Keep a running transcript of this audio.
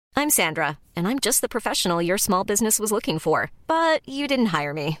I'm Sandra, and I'm just the professional your small business was looking for. But you didn't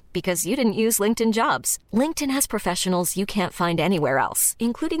hire me because you didn't use LinkedIn Jobs. LinkedIn has professionals you can't find anywhere else,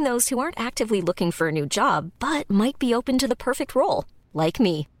 including those who aren't actively looking for a new job, but might be open to the perfect role, like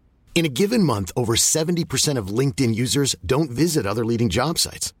me. In a given month, over 70% of LinkedIn users don't visit other leading job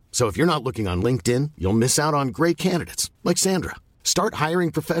sites. So if you're not looking on LinkedIn, you'll miss out on great candidates like Sandra. Start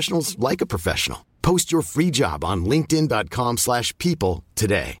hiring professionals like a professional. Post your free job on linkedin.com/people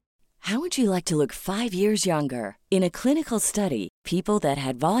today. How would you like to look 5 years younger? In a clinical study, people that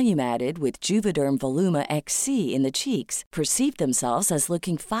had volume added with Juvederm Voluma XC in the cheeks perceived themselves as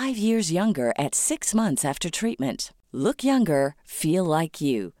looking 5 years younger at 6 months after treatment. Look younger, feel like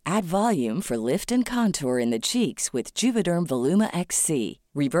you. Add volume for lift and contour in the cheeks with Juvederm Voluma XC.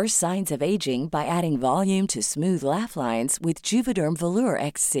 Reverse signs of aging by adding volume to smooth laugh lines with Juvederm Volure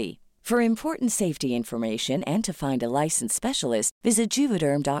XC. For important safety information and to find a licensed specialist, visit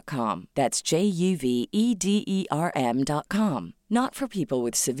Juvederm.com. That's JUVEDERM.com. Not for people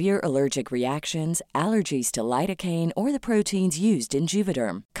with severe allergic reactions, allergies to lidocaine, or the proteins used in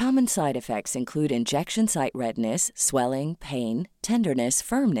Juvederm. Common side effects include injection site redness, swelling, pain, tenderness,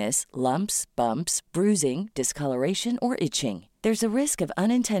 firmness, lumps, bumps, bruising, discoloration, or itching. There's a risk of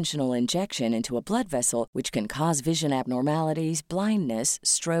unintentional injection into a blood vessel, which can cause vision abnormalities, blindness,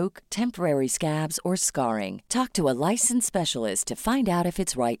 stroke, temporary scabs, or scarring. Talk to a licensed specialist to find out if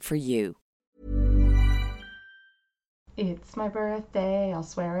it's right for you. It's my birthday, I'll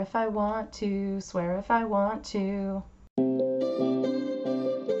swear if I want to, swear if I want to.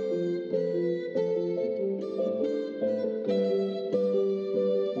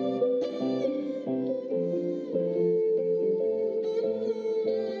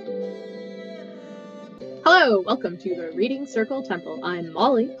 Hello, welcome to the Reading Circle Temple. I'm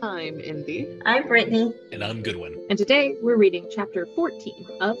Molly. I'm Indy. I'm Brittany. And I'm Goodwin. And today we're reading chapter 14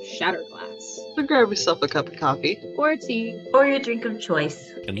 of Shatterglass. So grab yourself a cup of coffee. Or tea. Or your drink of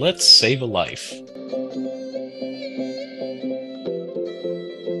choice. And let's save a life.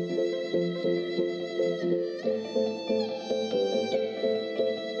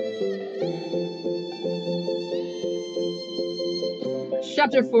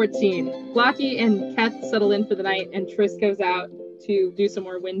 Chapter 14. Blackie and Keth settle in for the night, and Triss goes out to do some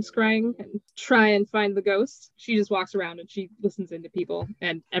more wind scrying and try and find the ghost. She just walks around and she listens into people,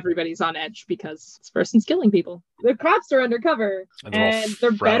 and everybody's on edge because this person's killing people. The cops are undercover, and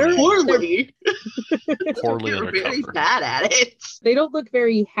they're better. Poorly. Poorly They're very undercover. bad at it. They don't look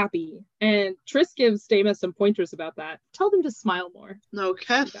very happy, and Triss gives Dama some pointers about that. Tell them to smile more. No,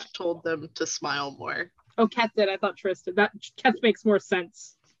 Keth told them to smile more. Oh, Keth did. I thought Triss did. That Keth makes more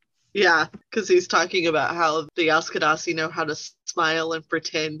sense. Yeah, because he's talking about how the Yaskadasi know how to smile and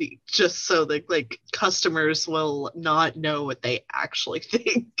pretend just so that, like, customers will not know what they actually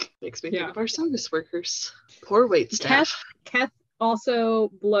think. Makes me think of our service workers. Poor wait staff. Keth also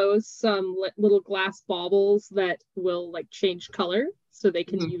blows some little glass baubles that will, like, change color, so they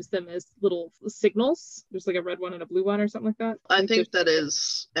can use them as little signals. There's like a red one and a blue one or something like that. I think that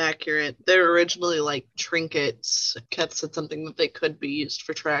is accurate. They're originally like trinkets. Keth said something that they could be used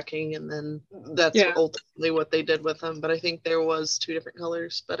for tracking, and then that's ultimately what they did with them. But I think there was 2 different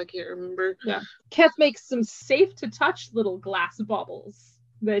colors, but I can't remember. Yeah. Keth makes some safe to touch little glass baubles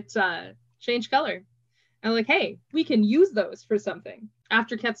that change color. And like, hey, we can use those for something.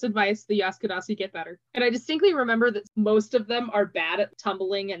 After Keth's advice, the Yaskadasi get better. And I distinctly remember that most of them are bad at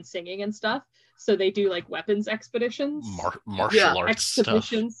tumbling and singing and stuff. So they do like weapons expeditions. Martial arts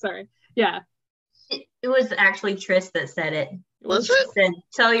exhibitions, stuff. sorry. Yeah. It was actually Triss that said it. Was She it? said,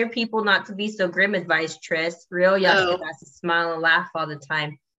 tell your people not to be so grim, advice, Triss. Real Yaskadasi smile and laugh all the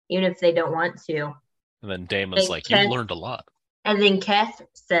time, even if they don't want to. And then Dama's like, Keth, you learned a lot. And then Keth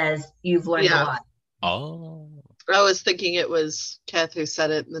says, you've learned a lot. Oh. I was thinking it was Keth who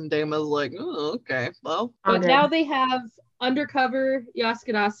said it, and then Dama's like, oh, okay, well. But now they have undercover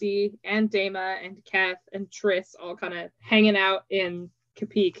Yaskadasi and Dama and Keth and Triss all kind of hanging out in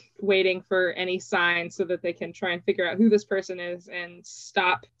Capique, waiting for any sign so that they can try and figure out who this person is and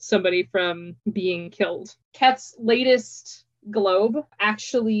stop somebody from being killed. Keth's latest globe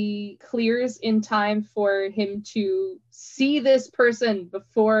actually clears in time for him to see this person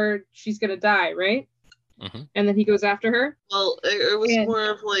before she's gonna die, right? Mm-hmm. And then he goes after her. Well, it was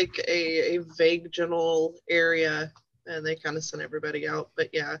more of like a vague general area, and they kind of sent everybody out. But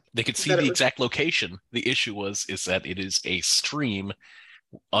yeah, they could see the exact location. The issue is that it is a stream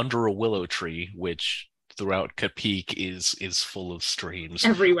under a willow tree, which throughout Capique is full of streams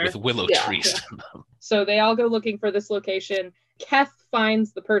everywhere with willow trees in them. So they all go looking for this location. Keth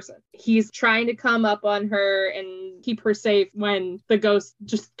finds the person. He's trying to come up on her and keep her safe when the ghost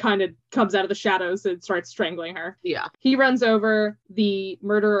just kind of comes out of the shadows and starts strangling her. Yeah. He runs over. The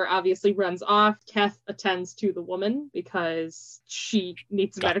murderer obviously runs off. Keth attends to the woman because she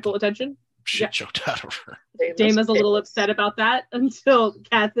needs medical attention. Shit choked out of her. Dama's a little upset about that until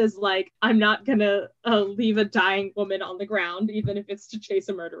Keth is like, I'm not gonna leave a dying woman on the ground, even if it's to chase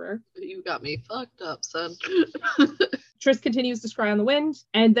a murderer. You got me fucked up, son. Triss continues to scry on the wind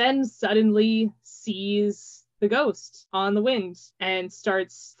and then suddenly sees the ghost on the wind and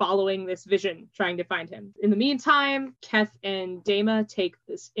starts following this vision, trying to find him. In the meantime, Keth and Dama take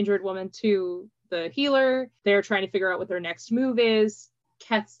this injured woman to the healer. They're trying to figure out what their next move is.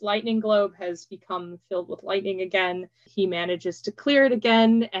 Keth's lightning globe has become filled with lightning again. He manages to clear it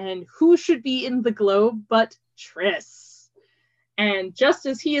again, and who should be in the globe but Triss? And just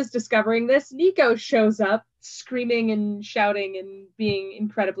as he is discovering this, Nico shows up, screaming and shouting and being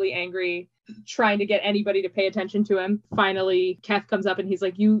incredibly angry, trying to get anybody to pay attention to him. Finally, Keth comes up and he's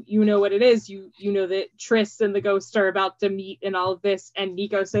like, you know what it is. You know that Triss and the ghost are about to meet and all of this. And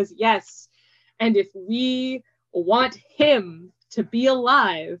Nico says, yes. And if we want him to be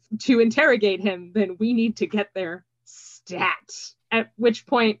alive to interrogate him, then we need to get there stat. At which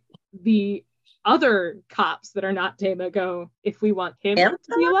point the other cops that are not Dama go, if we want him to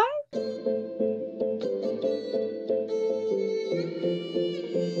be alive?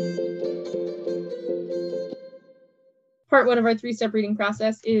 Part one of our 3-step reading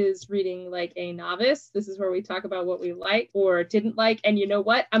process is reading like a novice. This is where we talk about what we like or didn't like. And you know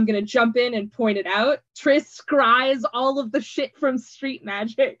what? I'm going to jump in and point it out. Triss scries all of the shit from Street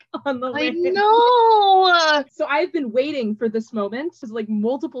Magic on the list. I know! So I've been waiting for this moment. It was like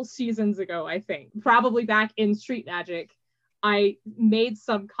multiple seasons ago, I think. Probably back in Street Magic. I made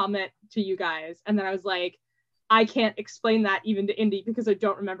some comment to you guys. And then I was like, I can't explain that even to Indy because I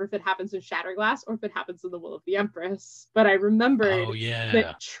don't remember if it happens in Shatterglass or if it happens in The Will of the Empress. But I remembered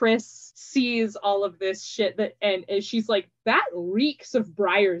that Triss sees all of this shit and she's like, that reeks of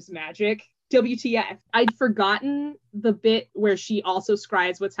Briar's magic. WTF. I'd forgotten the bit where she also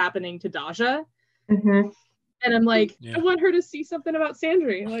scries what's happening to Daja. Mm-hmm. And I'm like, I want her to see something about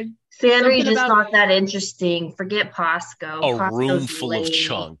Sandry. Like, Sandry's just not that interesting. Forget Posco. A room full of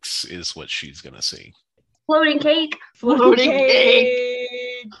chunks is what she's going to see. Floating cake. Floating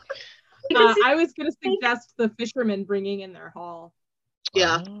cake. I was going to suggest the fishermen bringing in their haul.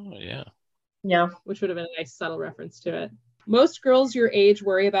 Yeah. Yeah. Which would have been a nice subtle reference to it. Most girls your age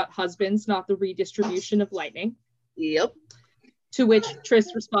worry about husbands, not the redistribution of lightning. Yep. To which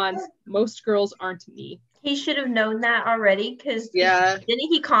Triss responds, most girls aren't me. He should have known that already because didn't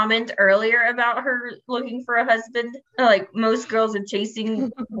he comment earlier about her looking for a husband? Like most girls are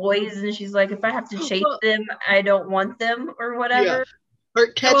chasing boys and she's like, if I have to chase them, I don't want them or whatever. Yeah. Or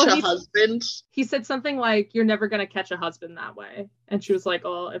catch a husband. He said something like, you're never going to catch a husband that way. And she was like,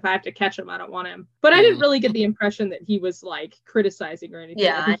 oh, if I have to catch him, I don't want him. But I didn't really get the impression that he was like criticizing or anything.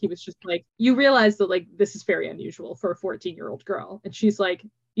 Yeah. I think he was just like, you realize that like this is very unusual for a 14-year-old girl. And she's like,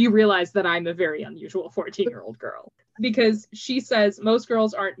 you realize that I'm a very unusual 14-year-old girl. Because she says, most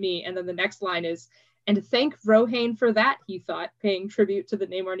girls aren't me. And then the next line is, and thank Rohain for that, he thought, paying tribute to the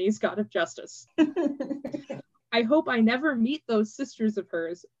Namornese god of justice. I hope I never meet those sisters of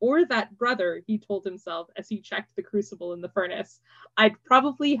hers or that brother, he told himself as he checked the crucible in the furnace. I'd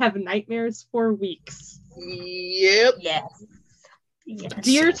probably have nightmares for weeks. Yep. Yes.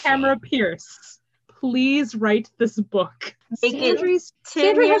 Dear Tamara Pierce, please write this book. Sandry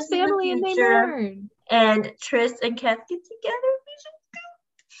has family and they mourn. And Triss and Keth get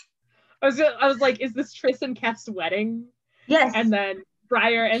together. I was like, is this Triss and Keth's wedding? Yes. And then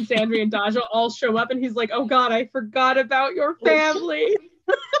Briar and Sandry and Daja all show up and he's like, oh God, I forgot about your family.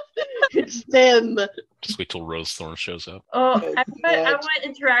 It's them. Just wait till Rose Thorn shows up. Oh, I want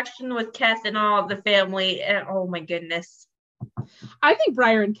interaction with Keth and all the family. And, oh my goodness. I think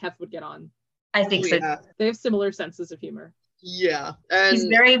Briar and Keth would get on. I think so. They have similar senses of humor. Yeah. And he's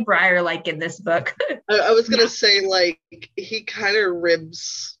very Briar-like in this book. I was going to say, like, he kind of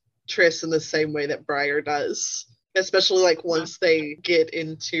ribs Triss in the same way that Briar does. Especially like once they get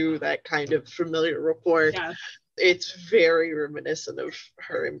into that kind of familiar rapport, it's very reminiscent of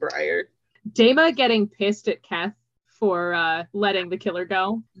her and Briar. Dama getting pissed at Keth for letting the killer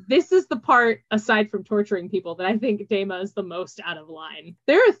go. This is the part, aside from torturing people, that I think Dama is the most out of line.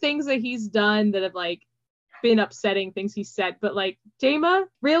 There are things that he's done that have like been upsetting, things he said, but like, Dama,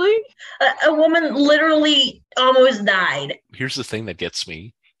 really? A woman literally almost died. Here's the thing that gets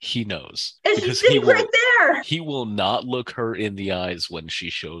me. He knows. And she's sitting right there. He will not look her in the eyes when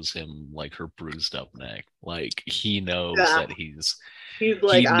she shows him like her bruised up neck. Like he knows that he's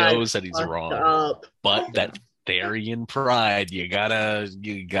like, he knows that he's wrong. Up. But that Therian pride, you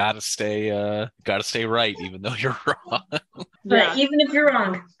gotta stay right, even though you're wrong. But even if you're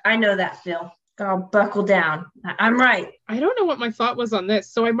wrong, I know that, Phil. I'll buckle down. I'm right. I don't know what my thought was on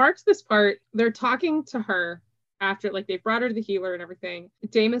this. So I marked this part. They're talking to her after, like, they've brought her to the healer and everything.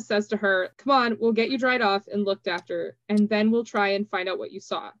 Daemon says to her, come on, we'll get you dried off and looked after, and then we'll try and find out what you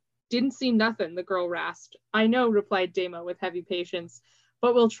saw. Didn't see nothing, the girl rasped. I know, replied Daemon with heavy patience,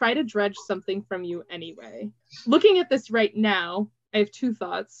 but we'll try to dredge something from you anyway. Looking at this right now, I have two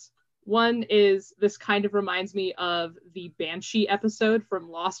thoughts. One is this kind of reminds me of the Banshee episode from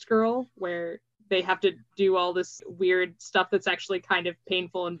Lost Girl, where they have to do all this weird stuff that's actually kind of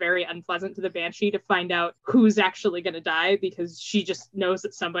painful and very unpleasant to the Banshee to find out who's actually going to die, because she just knows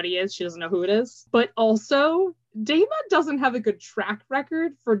that somebody is. She doesn't know who it is. But also, Daemon doesn't have a good track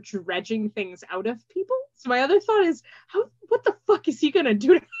record for dredging things out of people. So my other thought is, what the fuck is he going to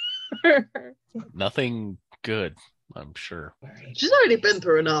do to her? Nothing good, I'm sure. She's already been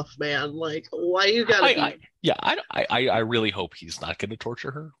through enough, man. Like, why you gotta I really hope he's not going to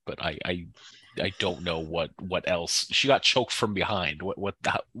torture her, but I don't know what else. She got choked from behind. What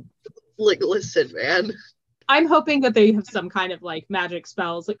that? Like, listen, man. I'm hoping that they have some kind of like magic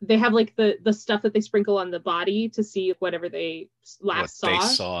spells. Like they have like the stuff that they sprinkle on the body to see whatever they saw. They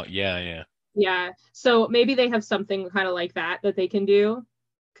saw, yeah. Yeah. So maybe they have something kind of like that they can do.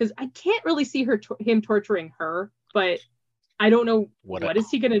 Because I can't really see him torturing her, but I don't know what is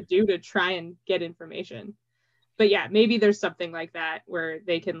he going to do to try and get information. But yeah, maybe there's something like that where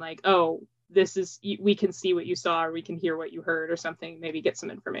they can like, oh, we can see what you saw, or we can hear what you heard or something, maybe get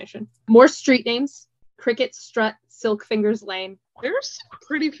some information. More street names. Cricket Strut, Silk Fingers Lane. There's some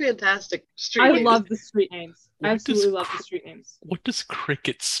pretty fantastic street names. I love the street names. I absolutely love the street names. What does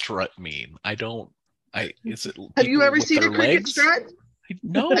Cricket Strut mean? Is it? Have you ever seen a cricket strut?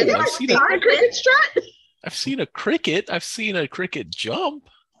 No, I've seen a cricket strut. I've seen a cricket. I've seen a cricket jump.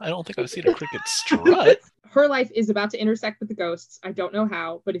 I don't think I've seen a cricket strut. Her life is about to intersect with the ghosts. I don't know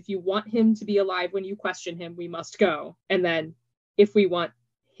how, but if you want him to be alive when you question him, we must go. And then if we want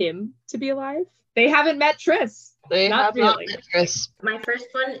him to be alive, they haven't met Triss. They have not met Triss. My first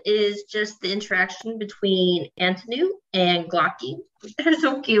one is just the interaction between Antonu and Glocky. They're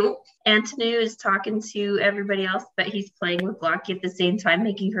so cute. Antonu is talking to everybody else, but he's playing with Glocky at the same time,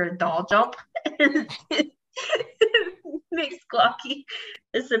 making her doll jump. Makes Glocky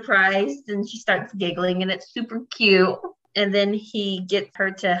surprised, and she starts giggling, and it's super cute. And then he gets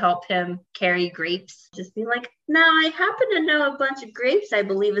her to help him carry grapes. Just be like, now I happen to know a bunch of grapes I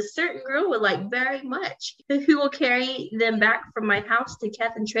believe a certain girl would like very much, who will carry them back from my house to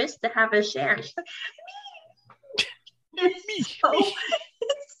Keth and Triss to have a share. She's like,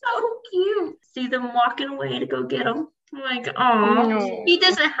 it's so cute. See them walking away to go get them. I'm like, oh, he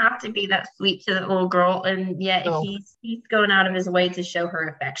doesn't have to be that sweet to the little girl, and yet he's going out of his way to show her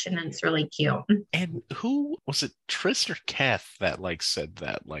affection, and it's really cute. And who was it, Triss or Keth, that like said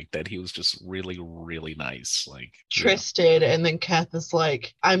that, like that he was just really, really nice? Like Triss did, and then Keth is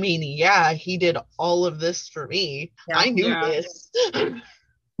like, I mean, yeah, he did all of this for me. Yeah. I knew this.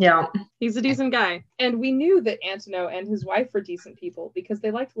 Yeah. He's a decent guy. And we knew that Antonu and his wife were decent people because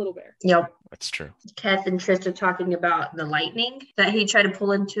they liked Little Bear. Yep. That's true. Keth and Triss are talking about the lightning that he tried to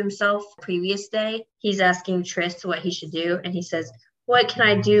pull into himself previous day. He's asking Triss what he should do. And he says, what can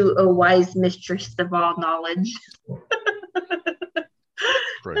I do, O wise mistress of all knowledge?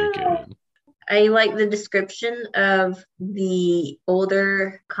 Pretty good. I like the description of the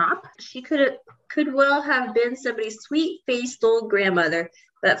older cop. She could well have been somebody's sweet-faced old grandmother,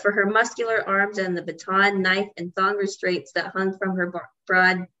 but for her muscular arms and the baton, knife, and thong restraints that hung from her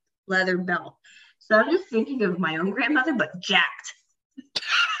broad leather belt. So I'm just thinking of my own grandmother, but jacked.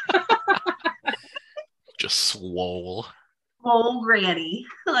 Just swole. Old granny.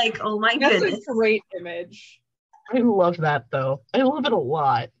 Like, oh my goodness. That's a great image. I love that, though. I love it a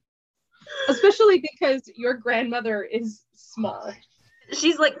lot. Especially because your grandmother is small.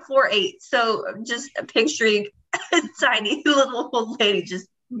 She's like 4'8", so just picturing a tiny little old lady just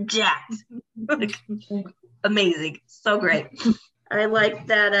jacked. Like, amazing. So great. I like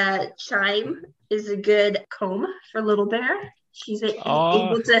that Chime is a good comb for Little Bear. She's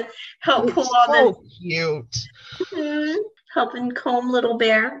able to help pull all so cute. Helping comb Little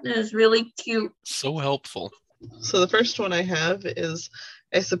Bear. It was really cute. So helpful. So the first one I have is,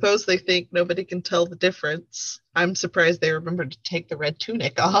 I suppose they think nobody can tell the difference. I'm surprised they remembered to take the red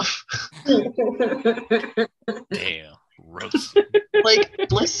tunic off. Damn. Gross. Like,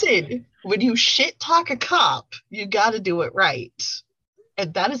 listen, when you shit talk a cop, you gotta do it right.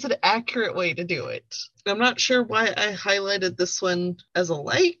 And that is an accurate way to do it. I'm not sure why I highlighted this one as a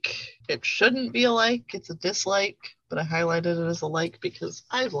like. It shouldn't be a like, it's a dislike, but I highlighted it as a like because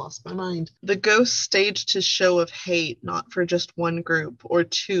I've lost my mind. The ghost staged his show of hate, not for just one group or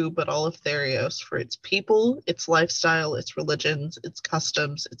two, but all of Therios, for its people, its lifestyle, its religions, its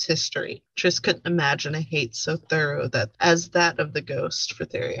customs, its history. Triss couldn't imagine a hate so thorough as that of the ghost for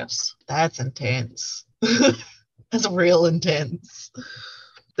Therios. That's intense. That's real intense.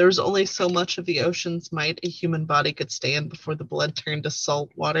 There was only so much of the ocean's might a human body could stand before the blood turned to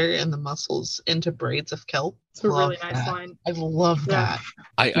salt water and the muscles into braids of kelp. It's a really nice line. I love that.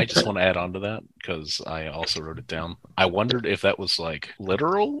 I just want to add on to that because I also wrote it down. I wondered if that was like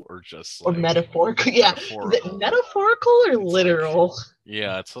literal or just like, or metaphorical. Yeah, metaphorical or literal.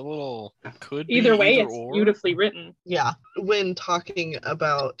 Yeah, it's a little could be either way. It's beautifully written. Yeah, when talking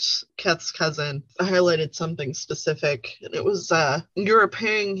about Keth's cousin, I highlighted something specific, and it was you're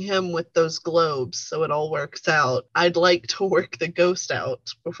pairing him with those globes, so it all works out. I'd like to work the ghost out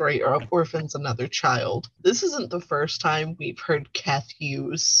before he orphans another child. This isn't the first time we've heard Keth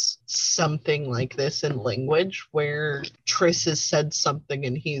use something like this in language, where Triss has said something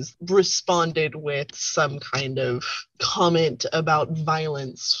and he's responded with some kind of comment about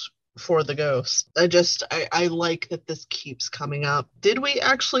violence for the ghost. I like that this keeps coming up. Did we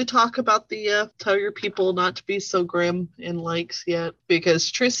actually talk about the tell your people not to be so grim in likes yet?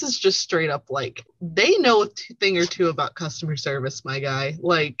 Because Triss is just straight up like, they know a thing or two about customer service, my guy.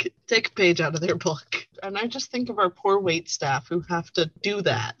 Like, take a page out of their book. And I just think of our poor wait staff who have to do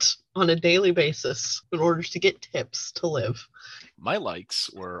that on a daily basis in order to get tips to live. My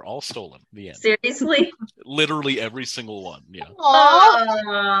likes were all stolen. The end. Seriously? Literally every single one. Yeah.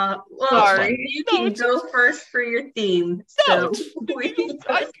 Well, sorry. You can go first for your theme. So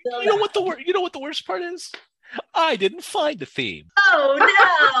you know what the worst part is? I didn't find a theme. Oh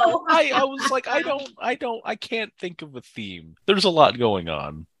no! I was like, I can't think of a theme. There's a lot going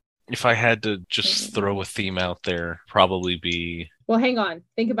on. If I had to just throw a theme out there, probably be... Well, hang on.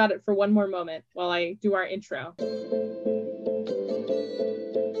 Think about it for one more moment while I do our intro.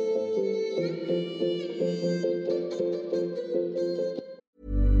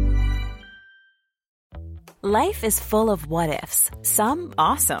 Life is full of what-ifs. Some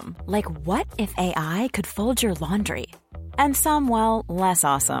awesome, like what if AI could fold your laundry? And some, well, less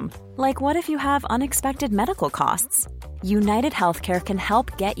awesome, like what if you have unexpected medical costs? United Healthcare can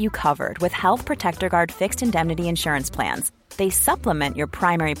help get you covered with Health Protector Guard fixed indemnity insurance plans. They supplement your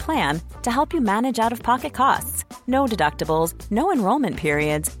primary plan to help you manage out-of-pocket costs. No deductibles, no enrollment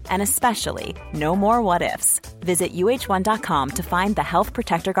periods, and especially no more what-ifs. Visit uh1.com to find the Health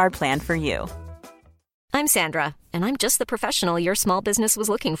Protector Guard plan for you. I'm Sandra, and I'm just the professional your small business was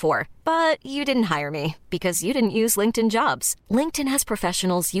looking for. But you didn't hire me because you didn't use LinkedIn Jobs. LinkedIn has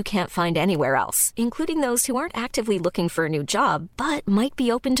professionals you can't find anywhere else, including those who aren't actively looking for a new job, but might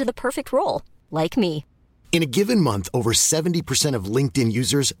be open to the perfect role, like me. In a given month, over 70% of LinkedIn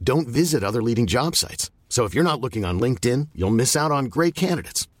users don't visit other leading job sites. So if you're not looking on LinkedIn, you'll miss out on great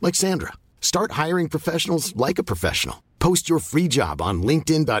candidates like Sandra. Start hiring professionals like a professional. Post your free job on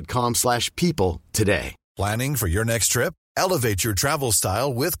linkedin.com/people today. Planning for your next trip? Elevate your travel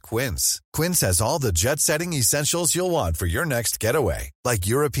style with Quince. Quince has all the jet-setting essentials you'll want for your next getaway, like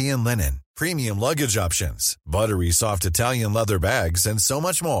European linen, premium luggage options, buttery soft Italian leather bags, and so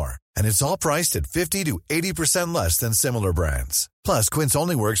much more. And it's all priced at 50 to 80% less than similar brands. Plus, Quince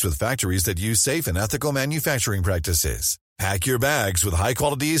only works with factories that use safe and ethical manufacturing practices. Pack your bags with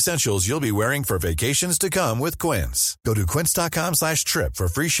high-quality essentials you'll be wearing for vacations to come with Quince. Go to quince.com/trip for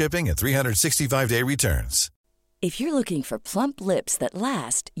free shipping and 365-day returns. If you're looking for plump lips that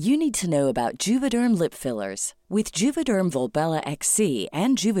last, you need to know about Juvederm lip fillers. With Juvederm Volbella XC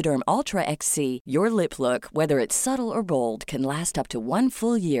and Juvederm Ultra XC, your lip look, whether it's subtle or bold, can last up to 1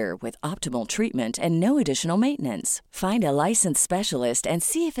 full year with optimal treatment and no additional maintenance. Find a licensed specialist and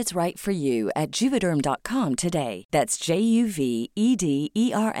see if it's right for you at Juvederm.com today. That's JUVEDERM.com.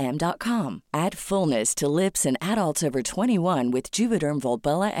 Add fullness to lips in adults over 21 with Juvederm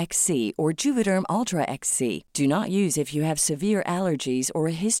Volbella XC or Juvederm Ultra XC. Do not use if you have severe allergies or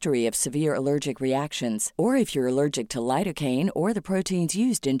a history of severe allergic reactions, or if you're you're allergic to lidocaine or the proteins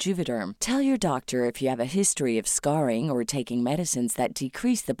used in Juvederm. Tell your doctor if you have a history of scarring or taking medicines that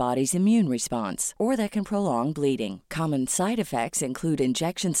decrease the body's immune response or that can prolong bleeding. Common side effects include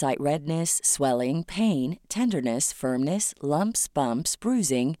injection site redness, swelling, pain, tenderness, firmness, lumps, bumps,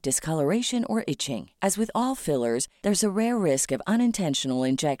 bruising, discoloration, or itching. As with all fillers, there's a rare risk of unintentional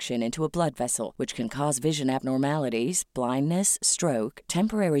injection into a blood vessel, which can cause vision abnormalities, blindness, stroke,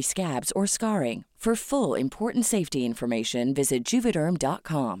 temporary scabs, or scarring. For full, important safety information, visit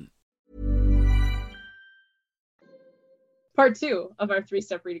Juvederm.com. Part 2 of our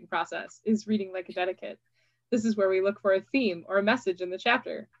 3-step reading process is reading like a dedicate. This is where we look for a theme or a message in the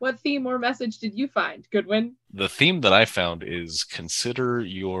chapter. What theme or message did you find, Goodwin? The theme that I found is consider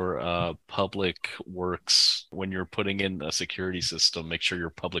your public works when you're putting in a security system. Make sure your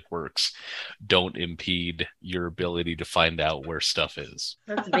public works don't impede your ability to find out where stuff is.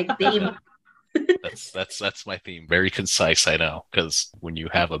 That's a big theme. That's my theme. Very concise, I know, because when you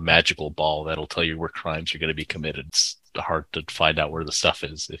have a magical ball that'll tell you where crimes are going to be committed, it's hard to find out where the stuff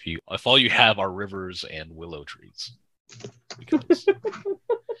is if all you have are rivers and willow trees. Because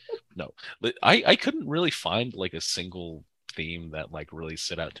no, I couldn't really find like a single theme that like really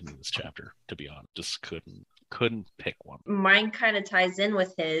stood out to me this chapter, to be honest. Just couldn't pick one. Mine kind of ties in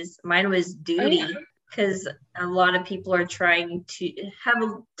with his. Mine was duty. Because a lot of people are trying to have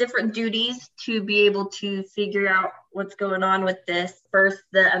different duties to be able to figure out what's going on with this. First,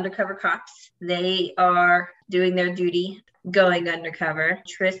 the undercover cops, they are doing their duty, going undercover.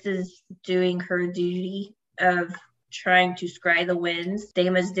 Triss is doing her duty of trying to scry the winds.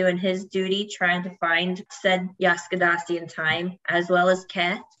 Dama's doing his duty, trying to find said Yasgadasi in time, as well as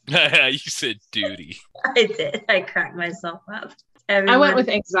Keth. You said duty. I did. I cracked myself up. I went with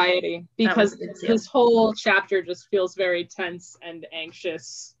anxiety because this whole chapter just feels very tense and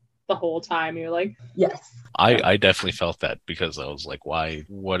anxious the whole time. You're like, yes. I definitely felt that because I was like, why?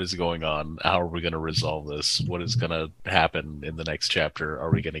 What is going on? How are we going to resolve this? What is going to happen in the next chapter?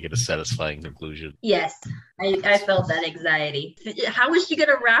 Are we going to get a satisfying conclusion? Yes, I felt that anxiety. How is she going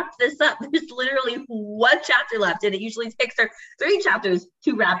to wrap this up? There's literally one chapter left, and it usually takes her 3 chapters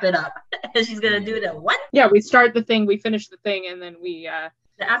to wrap it up. And she's going to do it in one? Yeah, we start the thing, we finish the thing, and then we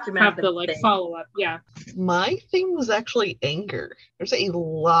the aftermath have the like follow up. Yeah. My thing was actually anger. There's a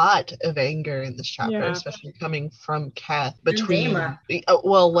lot of anger in this chapter, especially coming from Keth. Between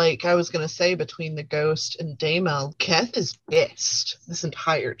well, like I was gonna say, between the ghost and Dama, Keth is pissed this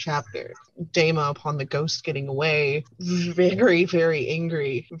entire chapter. Dama, upon the ghost getting away, very, very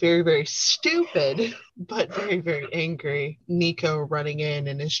angry, very, very stupid, but very, very angry. Nico running in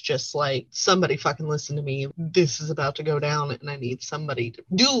and is just like, somebody fucking listen to me. This is about to go down and I need somebody to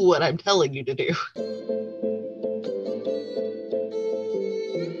do what I'm telling you to do.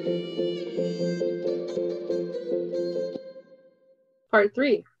 Part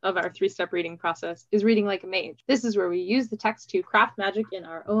 3 of our 3-step reading process is reading like a mage. This is where we use the text to craft magic in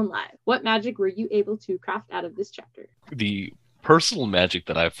our own lives. What magic were you able to craft out of this chapter? The personal magic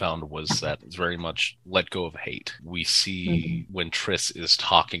that I found was that it's very much let go of hate. We see when Triss is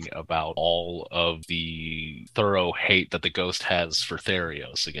talking about all of the thorough hate that the ghost has for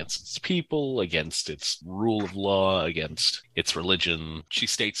Therios, against its people, against its rule of law, against its religion. She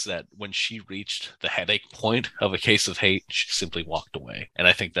states that when she reached the headache point of a case of hate, she simply walked away. And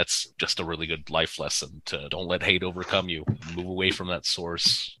I think that's just a really good life lesson to don't let hate overcome you. Move away from that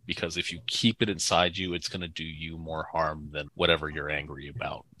source, because if you keep it inside you, it's going to do you more harm than whatever you're angry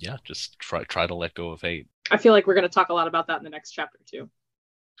about. Yeah, just try to let go of hate. I feel like we're going to talk a lot about that in the next chapter too.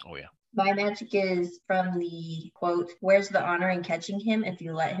 Oh yeah. My magic is from the quote, "Where's the honor in catching him if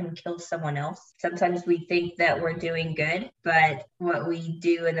you let him kill someone else?" Sometimes we think that we're doing good, but what we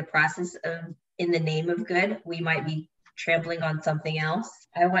do in the process of, in the name of good, we might be trampling on something else.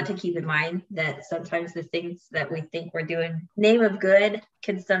 I want to keep in mind that sometimes the things that we think we're doing name of good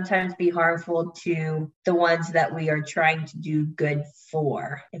can sometimes be harmful to the ones that we are trying to do good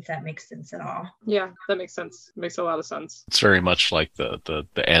for, if that makes sense at all. Yeah, that makes sense. It makes a lot of sense. It's very much like the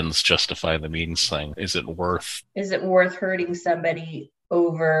ends justify the means thing. Is it worth hurting somebody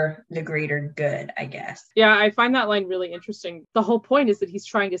over the greater good, I guess? Yeah, I find that line really interesting. The whole point is that he's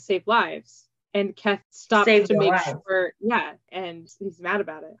trying to save lives. And Keth stops to make sure, and he's mad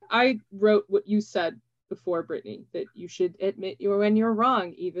about it. I wrote what you said before, Brittany, that you should admit when you're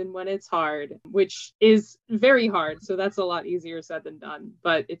wrong, even when it's hard, which is very hard. So that's a lot easier said than done,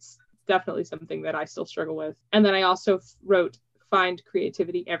 but it's definitely something that I still struggle with. And then I also wrote, find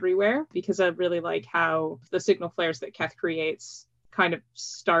creativity everywhere, because I really like how the signal flares that Keth creates kind of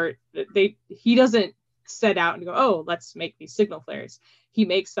start. He doesn't set out and go, oh, let's make these signal flares. He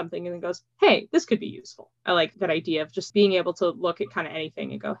makes something and then goes, hey, this could be useful. I like that idea of just being able to look at kind of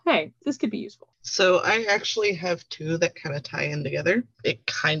anything and go, hey, this could be useful. So I actually have two that kind of tie in together. It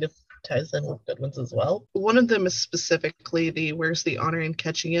kind of ties in with good ones as well. One of them is specifically the where's the honor in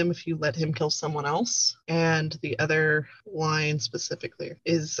catching him if you let him kill someone else? And the other line specifically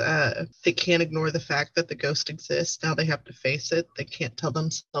is they can't ignore the fact that the ghost exists. Now they have to face it. They can't tell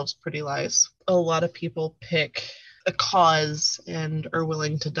themselves pretty lies. A lot of people pick a cause and are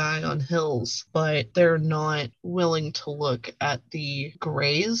willing to die on hills, but they're not willing to look at the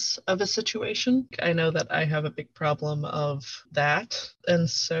grays of a situation. I know that I have a big problem of that, and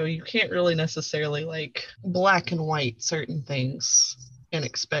so you can't really necessarily like black and white certain things and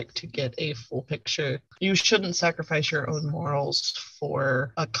expect to get a full picture. You shouldn't sacrifice your own morals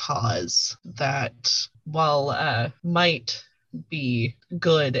for a cause that, while might be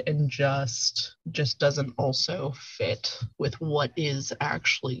good and just doesn't also fit with what is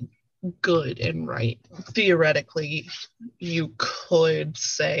actually good and right. Theoretically, you could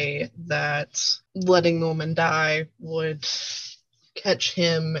say that letting the woman die would catch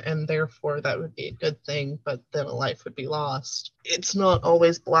him and therefore that would be a good thing, but then a life would be lost. It's not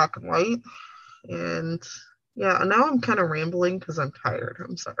always black and white. And yeah, now I'm kind of rambling because I'm tired.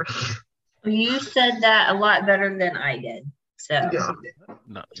 I'm sorry. You said that a lot better than I did. So yeah.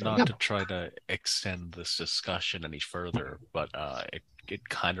 Not to try to extend this discussion any further, but it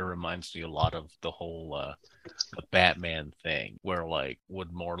kind of reminds me a lot of the whole the Batman thing, where like,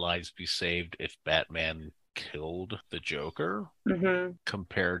 would more lives be saved if Batman killed the Joker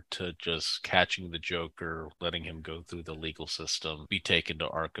compared to just catching the Joker, letting him go through the legal system, be taken to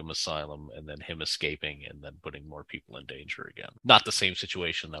Arkham Asylum, and then him escaping and then putting more people in danger again. Not the same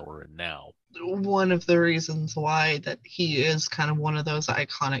situation that we're in now. One of the reasons why that he is kind of one of those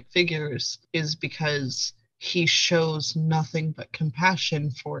iconic figures is because he shows nothing but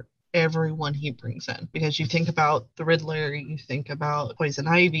compassion for everyone he brings in. Because you think about the Riddler, you think about Poison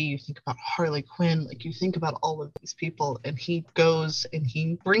Ivy, you think about Harley Quinn, like you think about all of these people, and he goes and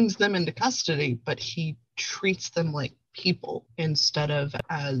he brings them into custody, but he treats them like people instead of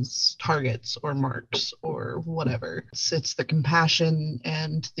as targets or marks or whatever. It's the compassion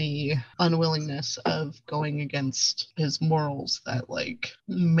and the unwillingness of going against his morals that like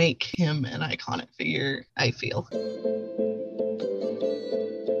make him an iconic figure, I feel.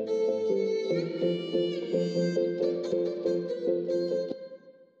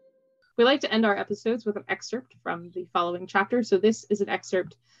 We like to end our episodes with an excerpt from the following chapter. So this is an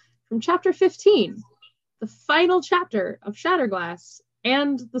excerpt from chapter 15, the final chapter of Shatterglass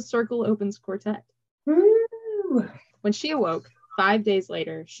and the Circle Opens Quartet. Woo! When she awoke, 5 days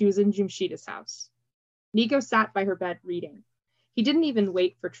later, she was in Jumshida's house. Nico sat by her bed reading. He didn't even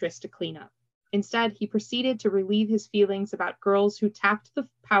wait for Triss to clean up. Instead, he proceeded to relieve his feelings about girls who tapped the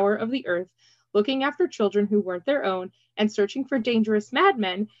power of the earth, looking after children who weren't their own, and searching for dangerous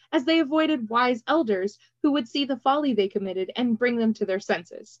madmen as they avoided wise elders who would see the folly they committed and bring them to their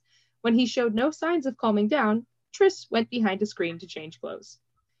senses. When he showed no signs of calming down, Triss went behind a screen to change clothes.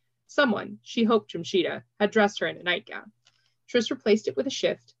 Someone, she hoped Jumshida, had dressed her in a nightgown. Triss replaced it with a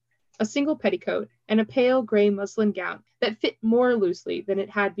shift, a single petticoat, and a pale gray muslin gown that fit more loosely than it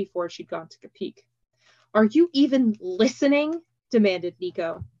had before she'd gone to Capique. "Are you even listening?" demanded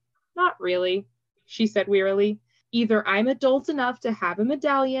Nico. "Not really," she said wearily. "Either I'm adult enough to have a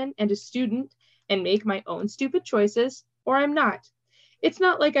medallion and a student and make my own stupid choices, or I'm not. It's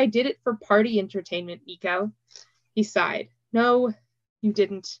not like I did it for party entertainment, Nico." He sighed. "No, you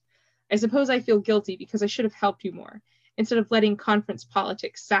didn't. I suppose I feel guilty because I should have helped you more, instead of letting conference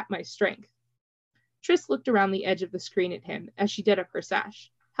politics sap my strength." Triss looked around the edge of the screen at him as she did up her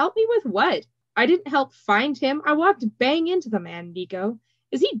sash. "Help me with what? I didn't help find him. I walked bang into the man, Nico.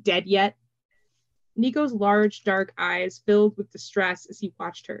 Is he dead yet?" Nico's large, dark eyes filled with distress as he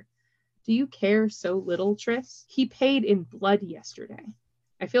watched her. "Do you care so little, Triss? He paid in blood yesterday."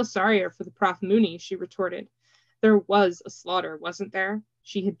 "I feel sorrier for the Prof Mooney," she retorted. "There was a slaughter, wasn't there?"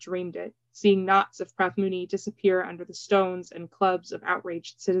 She had dreamed it, seeing knots of Prof Mooney disappear under the stones and clubs of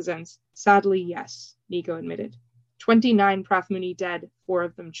outraged citizens. "Sadly, yes," Nico admitted. 29 Prof Mooney dead, 4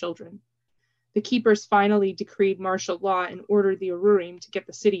 of them children. The keepers finally decreed martial law and ordered the Arurim to get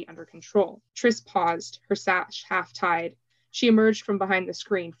the city under control. Triss paused, her sash half tied. She emerged from behind the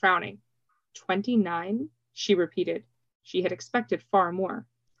screen, frowning. 29? She repeated. She had expected far more.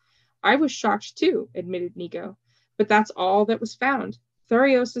 "I was shocked too," admitted Nico. "But that's all that was found.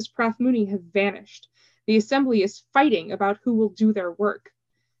 Thurios's Prof Mooney have vanished. The assembly is fighting about who will do their work."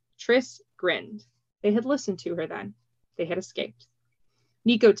 Triss grinned. They had listened to her then. They had escaped.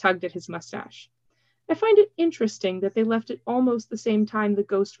 Nico tugged at his mustache. I find it interesting that they left at almost the same time the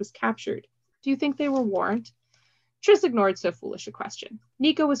ghost was captured. Do you think they were warned? Triss ignored so foolish a question.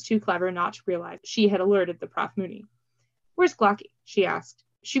 Nico was too clever not to realize she had alerted the Prof Mooney. Where's Glocky? She asked.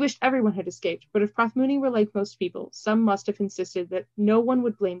 She wished everyone had escaped, but if Prof Mooney were like most people, some must have insisted that no one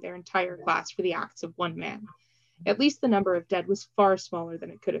would blame their entire class for the acts of one man. At least the number of dead was far smaller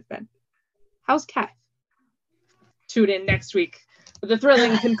than it could have been. How's Keth? Tune in next week for the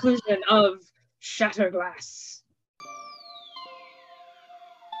thrilling conclusion of Shatterglass.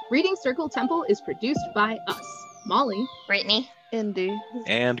 Reading Circle Temple is produced by us, Molly, Brittany, Indy,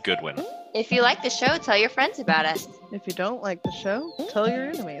 and Goodwin. If you like the show, tell your friends about us. If you don't like the show, tell your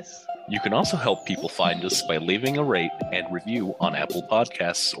enemies. You can also help people find us by leaving a rate and review on Apple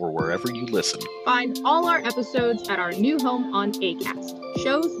Podcasts or wherever you listen. Find all our episodes at our new home on Acast.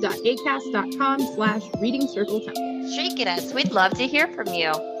 shows.acast.com/Reading Circle Temple. Shake it us. We'd love to hear from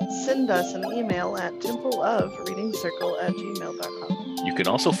you. Send us an email at templeofreadingcircle@gmail.com. You can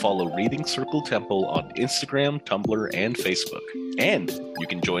also follow Reading Circle Temple on Instagram, Tumblr, and Facebook. And you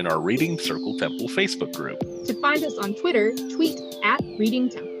can join our Reading Circle Temple Facebook group. To find us on Twitter, tweet @Reading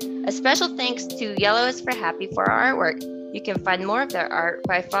Temple. A special thanks to Yellow is for Happy for our artwork. You can find more of their art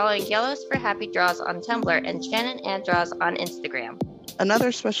by following Yellow is for Happy Draws on Tumblr and Shannon Ann Draws on Instagram.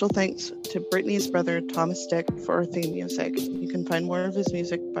 Another special thanks to Brittany's brother Thomas Dick for our theme music. You can find more of his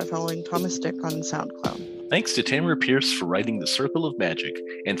music by following Thomas Dick on SoundCloud. Thanks to Tamara Pierce for writing The Circle of Magic,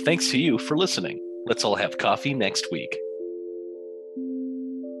 and thanks to you for listening. Let's all have coffee next week.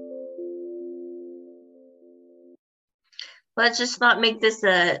 Let's just not make this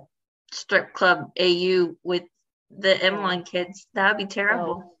a strip club AU with the M1 kids. That would be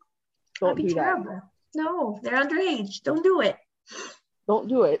terrible. Don't That'd be terrible. That. No, they're underage. Don't do it. Don't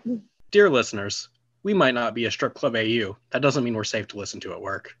do it. Dear listeners, we might not be a strip club AU. That doesn't mean we're safe to listen to at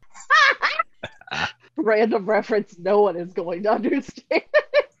work. Random reference no one is going to understand.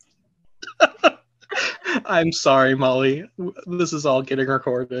 I'm sorry, Molly. This is all getting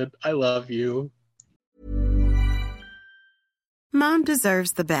recorded. I love you. Mom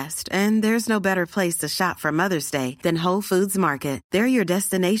deserves the best, and there's no better place to shop for Mother's Day than Whole Foods Market. They're your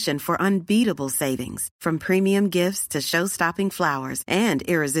destination for unbeatable savings, from premium gifts to show-stopping flowers and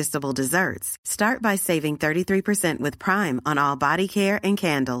irresistible desserts. Start by saving 33% with Prime on all body care and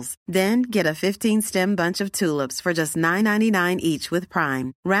candles. Then get a 15-stem bunch of tulips for just $9.99 each with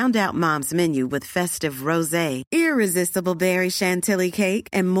Prime. Round out Mom's menu with festive rosé, irresistible berry chantilly cake,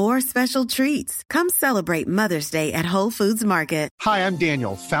 and more special treats. Come celebrate Mother's Day at Whole Foods Market. Hi, I'm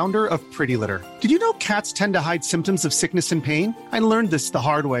Daniel, founder of Pretty Litter. Did you know cats tend to hide symptoms of sickness and pain? I learned this the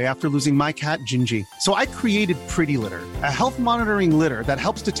hard way after losing my cat, Gingy. So I created Pretty Litter, a health monitoring litter that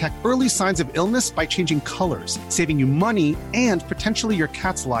helps detect early signs of illness by changing colors, saving you money and potentially your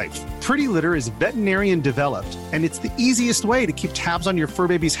cat's life. Pretty Litter is veterinarian developed, and it's the easiest way to keep tabs on your fur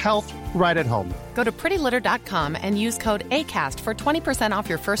baby's health right at home. Go to prettylitter.com and use code ACAST for 20% off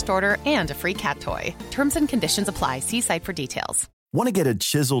your first order and a free cat toy. Terms and conditions apply. See site for details. Want to get a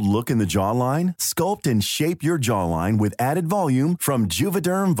chiseled look in the jawline? Sculpt and shape your jawline with added volume from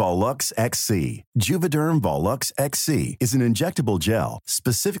Juvederm Volux XC. Juvederm Volux XC is an injectable gel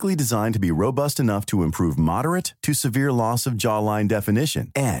specifically designed to be robust enough to improve moderate to severe loss of jawline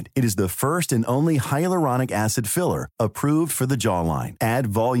definition. And it is the first and only hyaluronic acid filler approved for the jawline. Add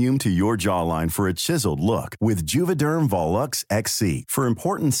volume to your jawline for a chiseled look with Juvederm Volux XC. For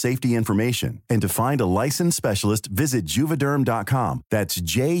important safety information and to find a licensed specialist, visit Juvederm.com. That's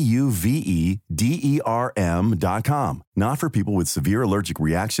Juvederm.com. Not for people with severe allergic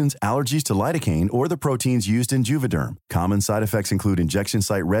reactions, allergies to lidocaine, or the proteins used in Juvederm. Common side effects include injection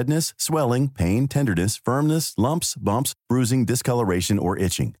site redness, swelling, pain, tenderness, firmness, lumps, bumps, bruising, discoloration, or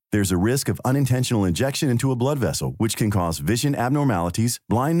itching. There's a risk of unintentional injection into a blood vessel, which can cause vision abnormalities,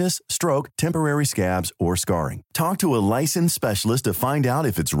 blindness, stroke, temporary scabs, or scarring. Talk to a licensed specialist to find out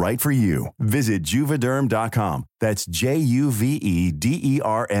if it's right for you. Visit Juvederm.com. That's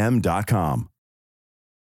Juvederm.com.